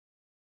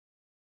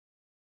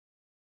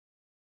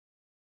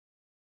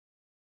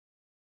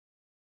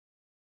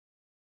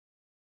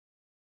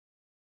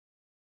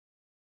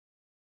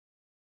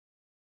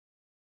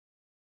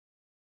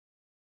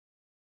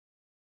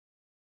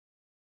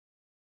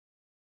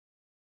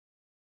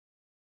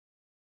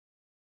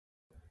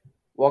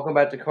Welcome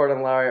back to Card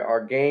and Lowry,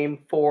 our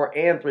Game 4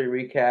 and 3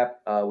 recap.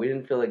 We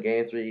didn't feel that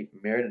Game 3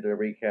 merited a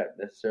recap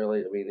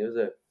necessarily. I mean, it was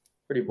a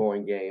pretty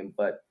boring game,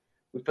 but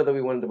we felt that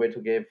we wanted to wait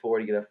till Game 4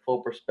 to get a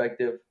full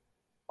perspective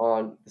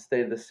on the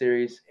state of the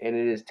series, and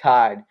it is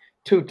tied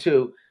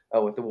 2-2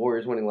 with the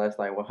Warriors winning last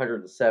night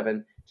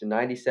 107 to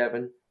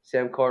 97.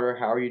 Sam Carter,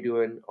 how are you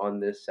doing on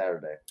this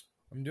Saturday?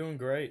 I'm doing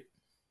great.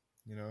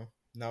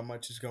 Not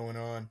much is going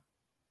on.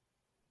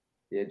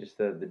 Yeah, just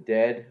the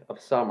dead of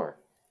summer.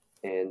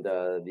 And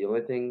the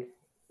only thing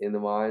in the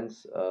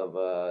minds of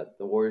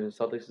the Warriors and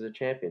Celtics is a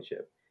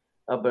championship.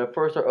 But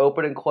first, our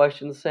opening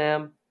question,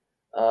 Sam.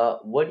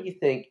 What do you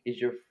think is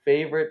your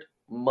favorite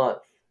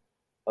month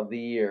of the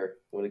year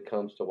when it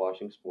comes to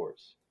watching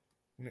sports?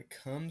 When it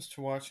comes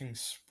to watching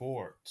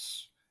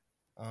sports,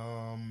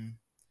 um,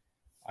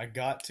 I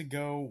got to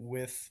go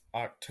with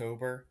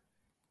October,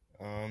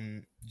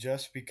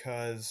 just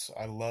because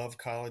I love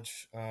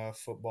college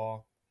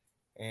football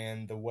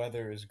and the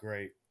weather is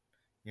great.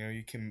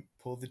 You can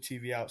pull the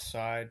TV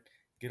outside,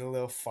 get a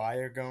little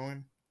fire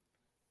going,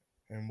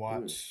 and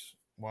Hmm.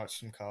 watch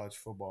some college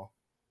football.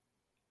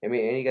 I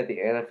mean, and you got the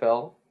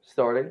NFL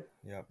starting,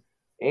 Yep.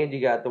 and you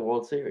got the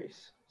World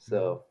Series. hmm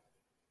So,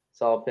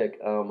 solid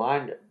pick.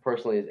 Mine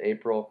personally is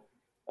April.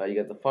 You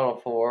got the Final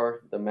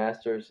Four, the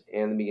Masters,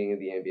 and the beginning of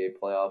the NBA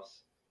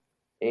playoffs.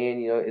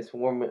 And it's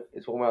warm.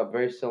 It's warm out.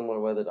 Very similar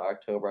weather to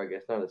October. I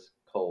guess not as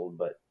cold,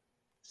 but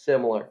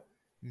similar.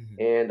 hmm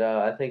And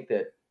I think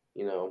that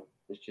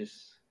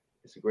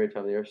it's a great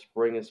time of the year.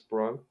 Spring is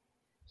sprung,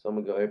 so I'm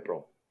gonna go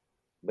April.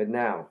 But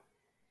now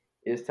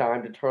it's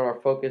time to turn our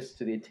focus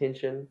to the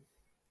attention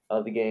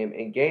of the game.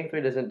 And Game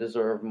Three doesn't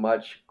deserve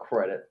much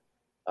credit.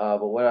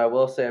 But what I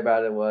will say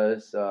about it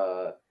was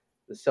the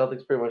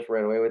Celtics pretty much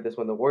ran away with this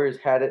one. The Warriors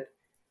had it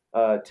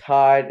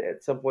tied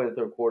at some point in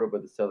the third quarter,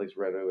 but the Celtics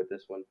ran away with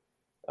this one.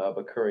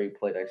 But Curry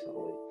played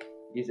excellently.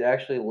 He's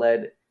actually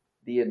led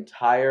the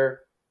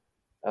entire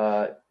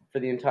uh, for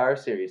the entire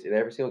series in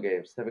every single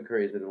game. Stephen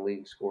Curry has been the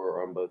leading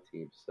scorer on both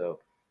teams, so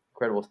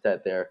incredible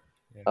stat there.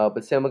 Yeah.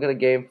 But Sam, looking at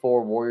Game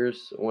 4,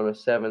 Warriors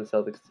 107,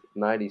 Celtics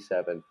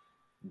 97.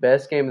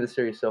 Best game of the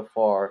series so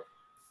far.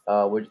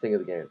 What'd you think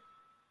of the game?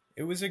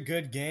 It was a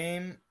good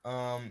game.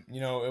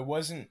 It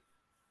wasn't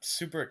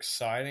super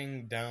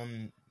exciting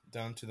down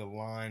to the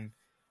line,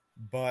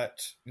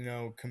 but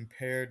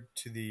compared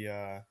to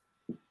the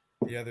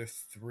other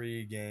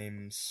three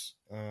games,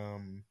 I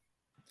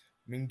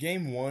mean,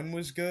 game one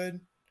was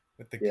good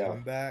with the Yeah,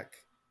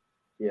 comeback.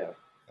 yeah,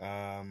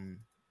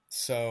 Um,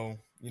 so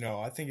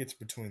I think it's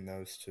between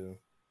those two.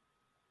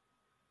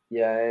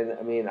 yeah. And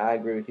I mean, I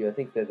agree with you. I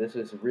think that this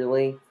is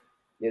really,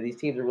 these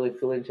teams are really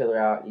filling each other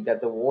out. You got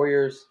the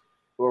Warriors,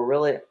 who are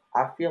really,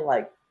 I feel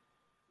like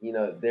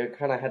they're they're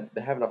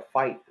having a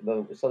fight.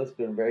 The Celtics are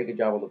doing a very good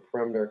job on the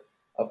perimeter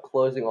of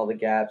closing all the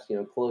gaps.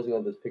 Closing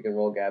all those pick and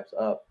roll gaps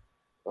up.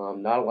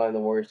 Not allowing the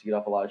Warriors to get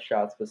off a lot of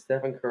shots. But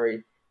Stephen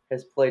Curry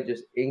has played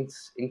just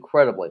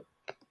incredibly,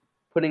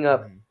 putting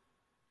up hmm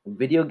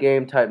video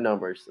game type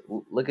numbers.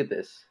 Look at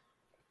this,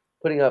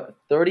 putting up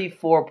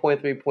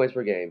 34.3 points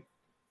per game,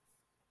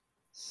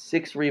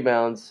 6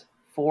 rebounds,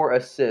 4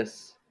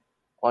 assists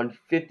on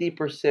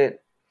 50%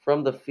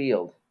 from the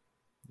field,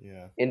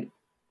 Yeah. and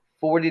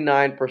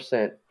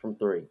 49% from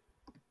three.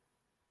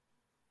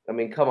 I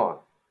mean, come on,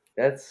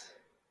 that's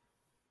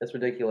That's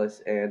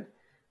ridiculous. And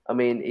I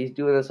mean, he's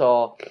doing this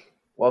all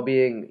while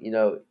being,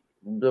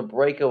 the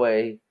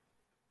breakaway,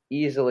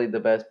 easily the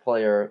best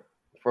player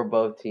for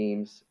both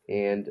teams. hmm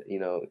And,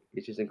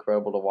 it's just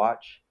incredible to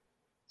watch.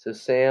 So,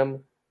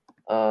 Sam,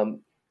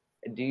 um,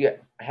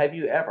 have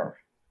you ever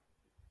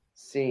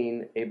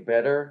seen a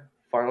better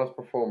finals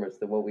performance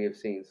than what we have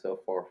seen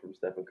so far from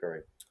Stephen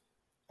Curry?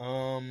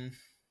 Um,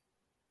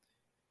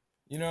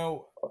 you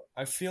know,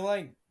 I feel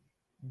like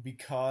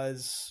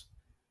because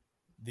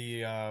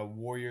the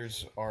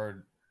Warriors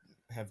are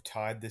have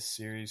tied this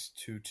series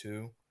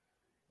 2-2.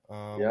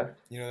 Yeah.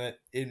 That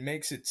it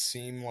makes it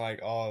seem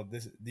like, oh,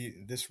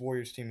 this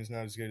Warriors team is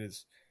not as good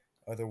as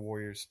other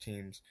Warriors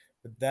teams,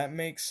 but that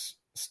makes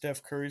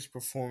Steph Curry's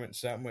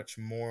performance that much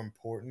more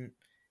important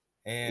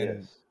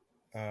and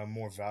Yes.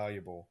 more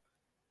valuable.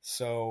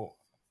 So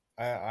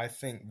I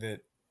think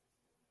that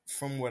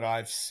from what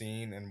I've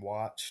seen and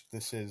watched,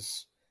 this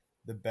is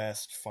the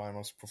best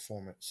finals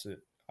performance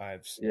that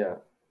I've seen. Yeah.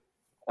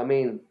 I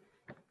mean,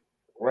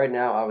 right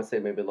now, I would say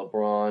maybe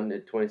LeBron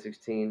in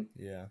 2016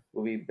 Yeah.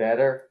 will be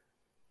better.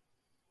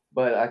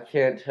 But I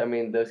can't. I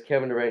mean, those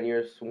Kevin Durant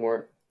years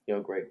weren't,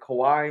 great.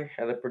 Kawhi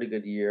had a pretty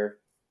good year.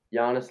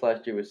 Giannis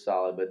last year was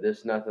solid, but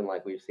there's nothing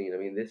like we've seen. I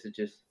mean, this is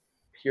just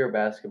pure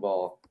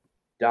basketball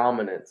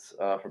dominance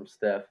from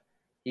Steph.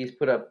 He's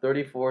put up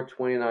 34,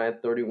 29,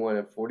 31,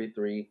 and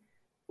 43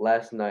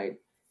 last night.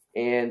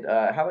 And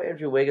how about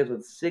Andrew Wiggins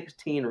with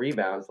 16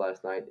 rebounds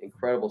last night?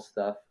 Incredible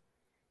stuff.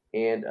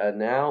 And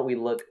now we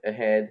look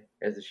ahead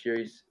as the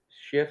series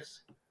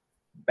shifts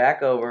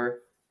back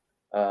over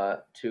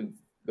to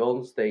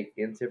Golden State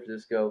in San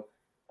Francisco.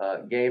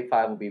 Game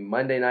 5 will be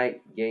Monday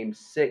night. Game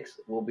 6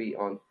 will be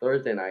on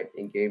Thursday night.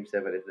 And Game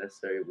 7, if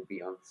necessary, will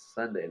be on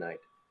Sunday night.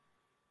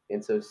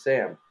 And so,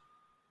 Sam,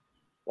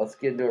 let's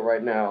get into it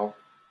right now.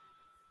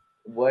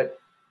 What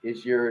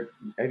is your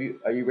have you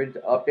are you ready to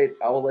update?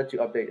 I will let you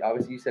update.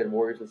 Obviously, you said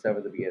Warriors in 7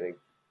 at the beginning.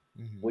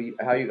 Hmm.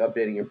 How are you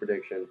updating your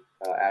prediction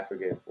after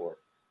Game 4?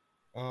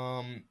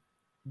 Um,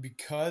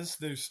 because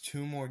there's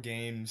two more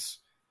games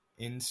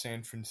in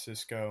San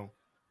Francisco,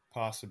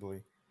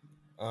 possibly.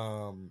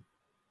 Um,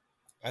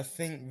 I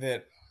think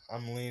that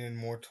I'm leaning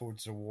more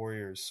towards the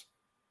Warriors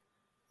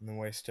in the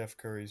way Steph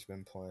Curry's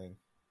been playing.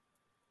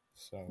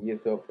 So, You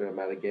go for the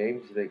amount of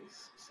games. You think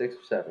 6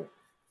 or 7?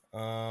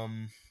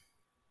 um,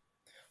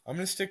 I'm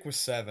gonna stick with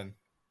 7.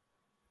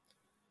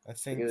 I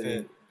think Because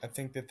that I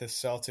think that the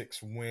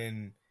Celtics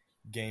win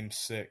Game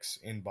 6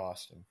 in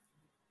Boston.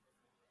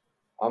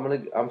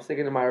 I'm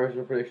sticking to my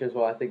original prediction as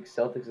well. I think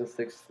Celtics in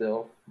 6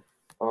 still.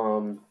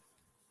 Um,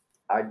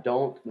 I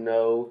don't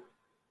know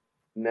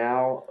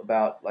now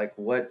about like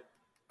what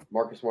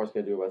Marcus Smart's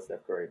going to do about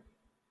Steph Curry.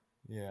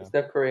 Yeah.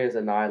 Steph Curry has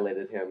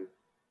annihilated him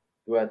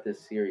throughout this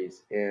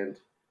series, and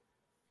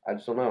I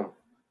just don't know.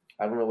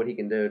 I don't know what he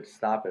can do to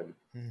stop him.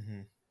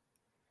 Hmm.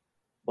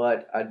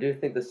 But I do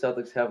think the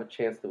Celtics have a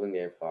chance to win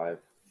Game 5,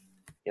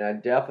 and I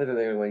definitely think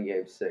they're going to win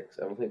Game 6.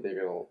 I don't think they're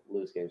going to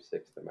lose Game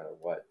 6 no matter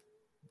what.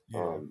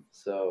 Yeah.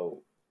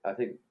 So I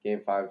think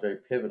Game 5 is very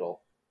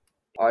pivotal.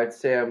 All right,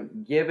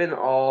 Sam, given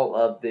all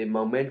of the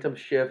momentum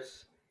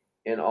shifts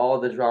and all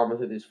of the drama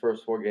through these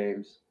first 4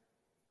 games,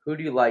 who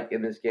do you like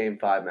in this Game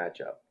 5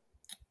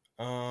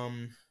 matchup?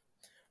 Um,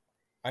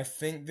 I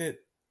think that,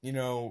 you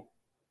know,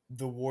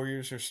 the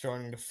Warriors are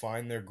starting to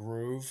find their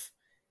groove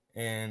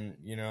and,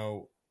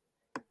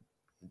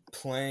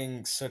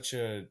 playing such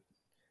a,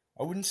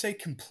 I wouldn't say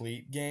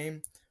complete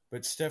game,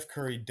 but Steph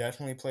Curry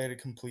definitely played a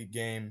complete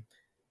game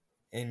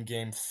in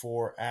Game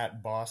 4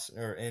 at Boston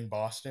or in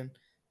Boston.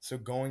 So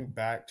going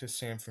back to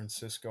San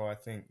Francisco, I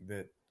think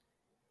that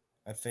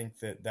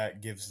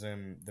that gives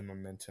them the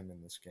momentum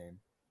in this game.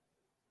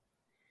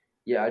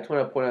 Yeah, I just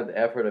want to point out the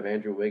effort of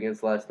Andrew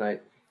Wiggins last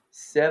night.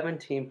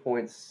 17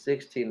 points,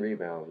 16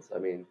 rebounds. I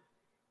mean,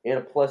 and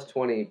a plus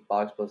 20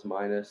 box plus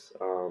minus.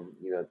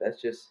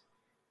 That's just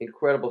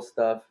incredible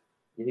stuff.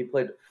 And he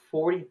played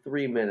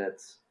 43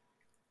 minutes.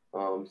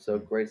 So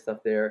Hmm. great stuff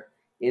there.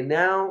 And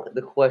now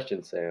the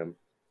question, Sam.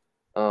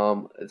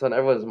 It's on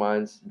everyone's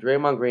minds.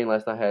 Draymond Green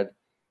last night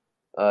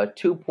had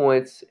 2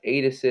 points,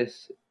 8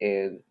 assists,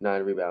 and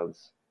 9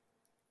 rebounds.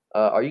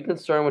 Are you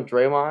concerned with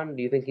Draymond?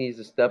 Do you think he needs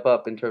to step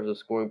up in terms of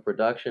scoring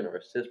production or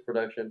assist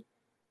production?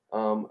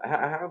 How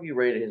have you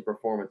rated his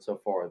performance so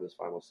far in this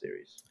final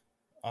series?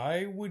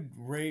 I would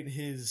rate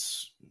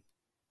his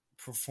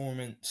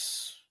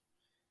performance.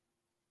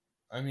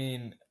 I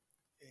mean,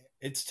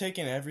 it's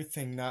taken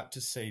everything not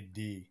to say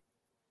D.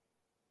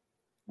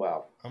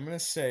 Wow. I'm going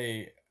to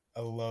say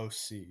a low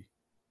C.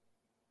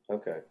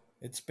 Okay.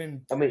 It's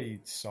been I mean, pretty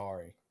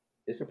sorry.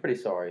 it's been pretty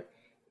sorry.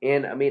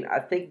 And I mean, I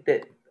think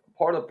that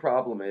part of the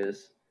problem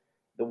is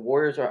the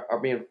Warriors are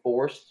being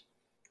forced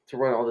to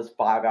run all this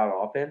 5-out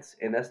offense,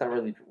 and that's not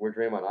really where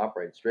Draymond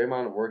operates.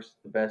 Draymond works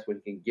the best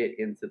when he can get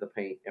into the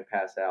paint and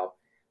pass out.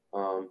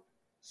 Um,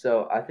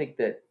 so I think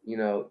that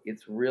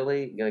it's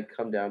really going to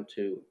come down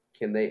to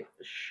can they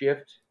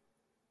shift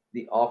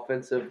the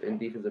offensive and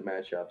defensive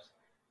matchups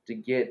to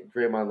get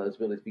Draymond those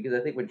abilities. Because I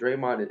think when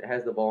Draymond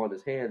has the ball in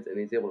his hands and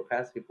he's able to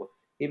pass people,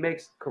 he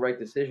makes correct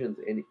decisions.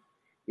 And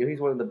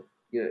he's one of the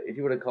if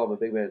you want to call him a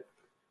big man,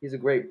 he's a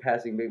great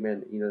passing big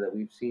man. That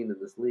we've seen in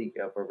this league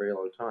for a very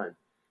long time.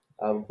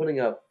 Yeah. Putting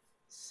up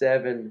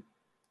 7,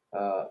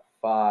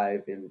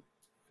 5, and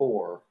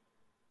 4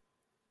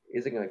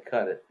 isn't going to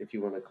cut it if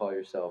you want to call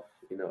yourself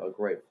a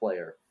great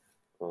player.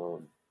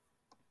 Um,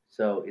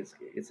 so it's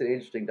an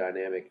interesting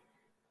dynamic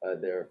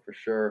there for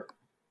sure.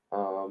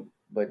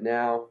 But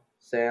now,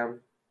 Sam,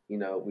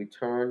 we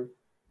turn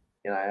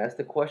and I ask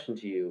the question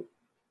to you: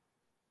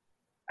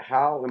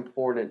 how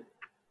important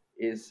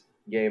is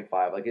Game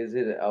 5? Like, is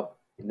it a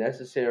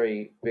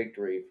necessary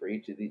victory for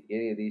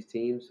any of these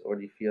teams, or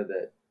do you feel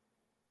that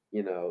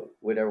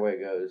whatever way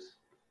it goes,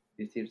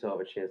 these teams still have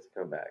a chance to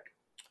come back?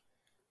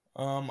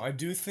 I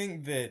do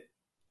think that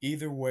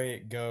either way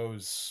it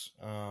goes,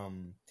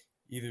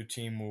 either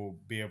team will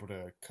be able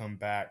to come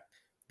back.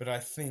 But I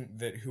think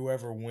that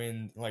whoever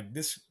wins, like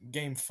this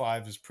Game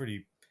 5 is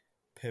pretty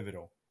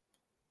pivotal.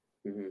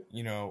 Hmm.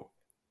 You know,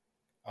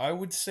 I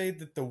would say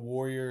that the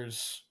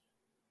Warriors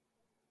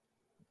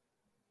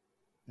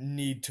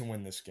need to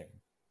win this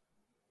game.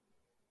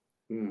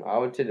 I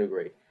would tend to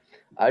agree.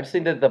 I just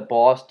think that the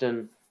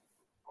Boston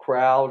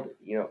crowd,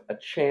 a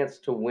chance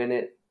to win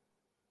it,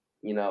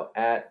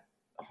 at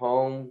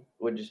home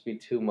would just be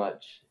too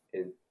much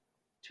and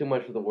too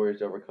much for the Warriors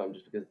to overcome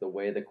just because of the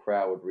way the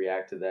crowd would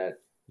react to that.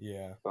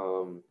 Yeah.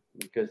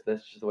 Because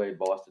that's just the way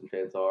Boston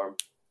fans are.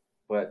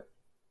 But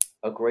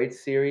a great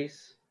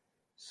series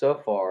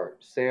so far.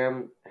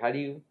 Sam, how do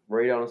you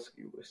rate on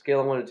a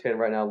scale of 1 to 10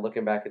 right now?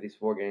 Looking back at these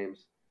 4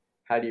 games,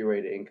 how do you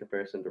rate it in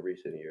comparison to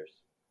recent years?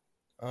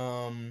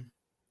 Um,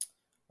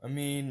 I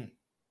mean,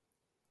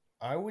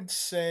 I would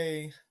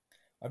say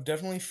I've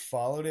definitely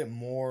followed it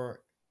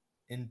more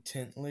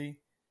intently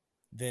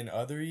than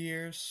other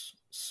years.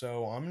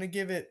 So I'm going to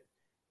give it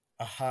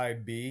a high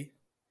B Okay,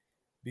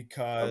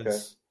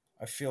 because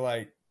I feel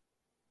like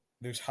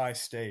there's high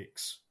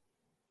stakes.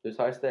 there's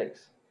high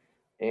stakes,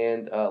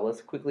 and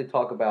let's quickly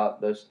talk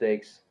about those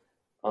stakes.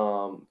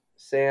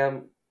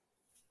 Sam,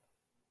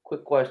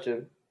 quick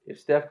question: if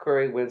Steph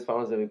Curry wins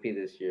Finals MVP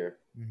this year,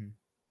 Hmm.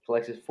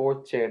 collects his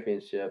fourth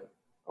championship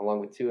along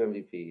with two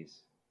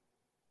MVPs,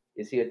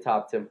 is he a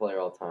top 10 player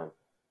all time?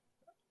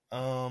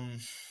 Um,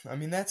 I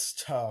mean that's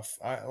tough.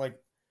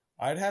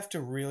 I'd have to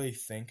really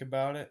think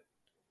about it,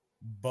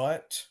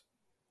 but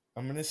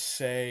I'm gonna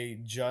say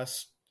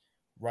just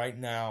right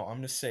now, I'm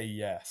gonna say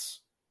yes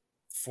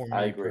for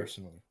I me agree.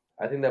 personally.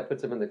 I think that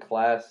puts him in the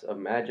class of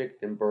Magic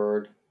and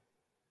Bird.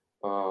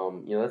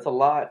 That's a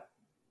lot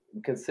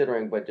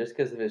considering, but just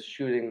because of his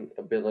shooting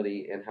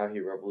ability and how he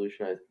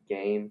revolutionized the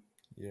game,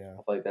 Yeah. I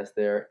feel like that's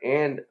there.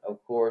 And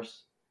of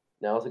course,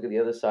 now let's look at the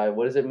other side.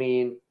 What does it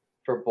mean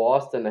for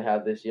Boston to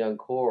have this young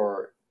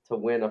core to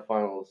win a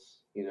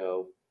finals?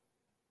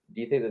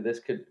 Do you think that this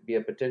could be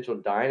a potential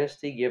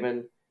dynasty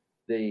given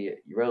the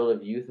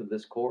relative youth of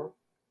this core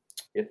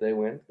if they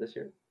win this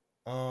year?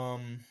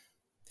 Um,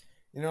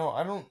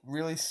 I don't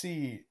really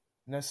see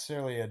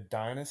necessarily a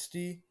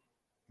dynasty,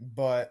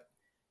 but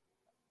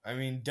I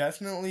mean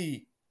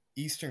definitely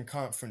Eastern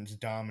Conference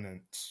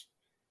dominance.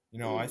 I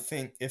Mm.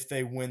 think if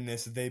they win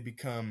this, they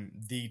become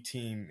the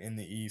team in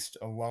the East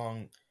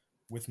along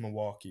with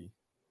Milwaukee.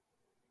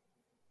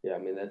 Yeah, I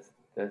mean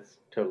that's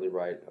totally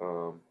right.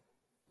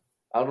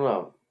 I don't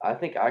know.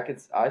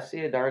 I see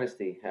a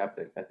dynasty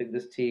happening. I think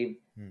this team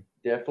Hmm.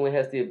 definitely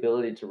has the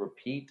ability to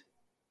repeat,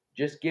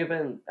 just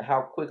given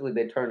how quickly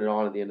they turned it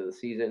on at the end of the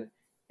season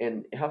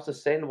and how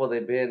sustainable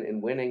they've been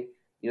in winning.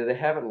 They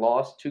haven't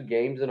lost two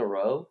games in a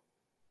row.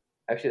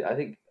 Actually, I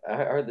think I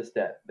heard the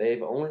stat.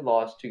 They've only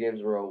lost two games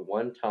in a row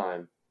one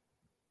time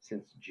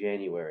since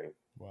January.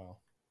 Wow.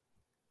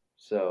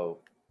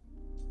 So,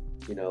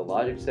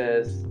 logic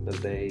says that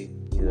they,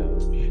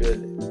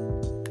 should,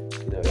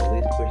 at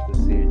least push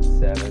the series to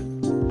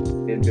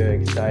seven. Been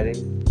very exciting.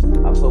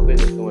 I'm hoping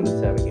it's going to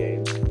 7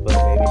 games, but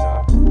maybe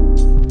not.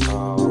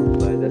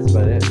 But that's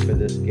about it for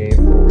this game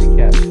four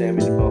recap. Sam,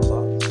 any final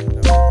thoughts?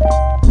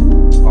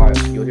 No. All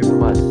right, you'll hear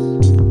from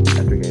us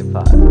after game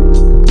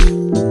five.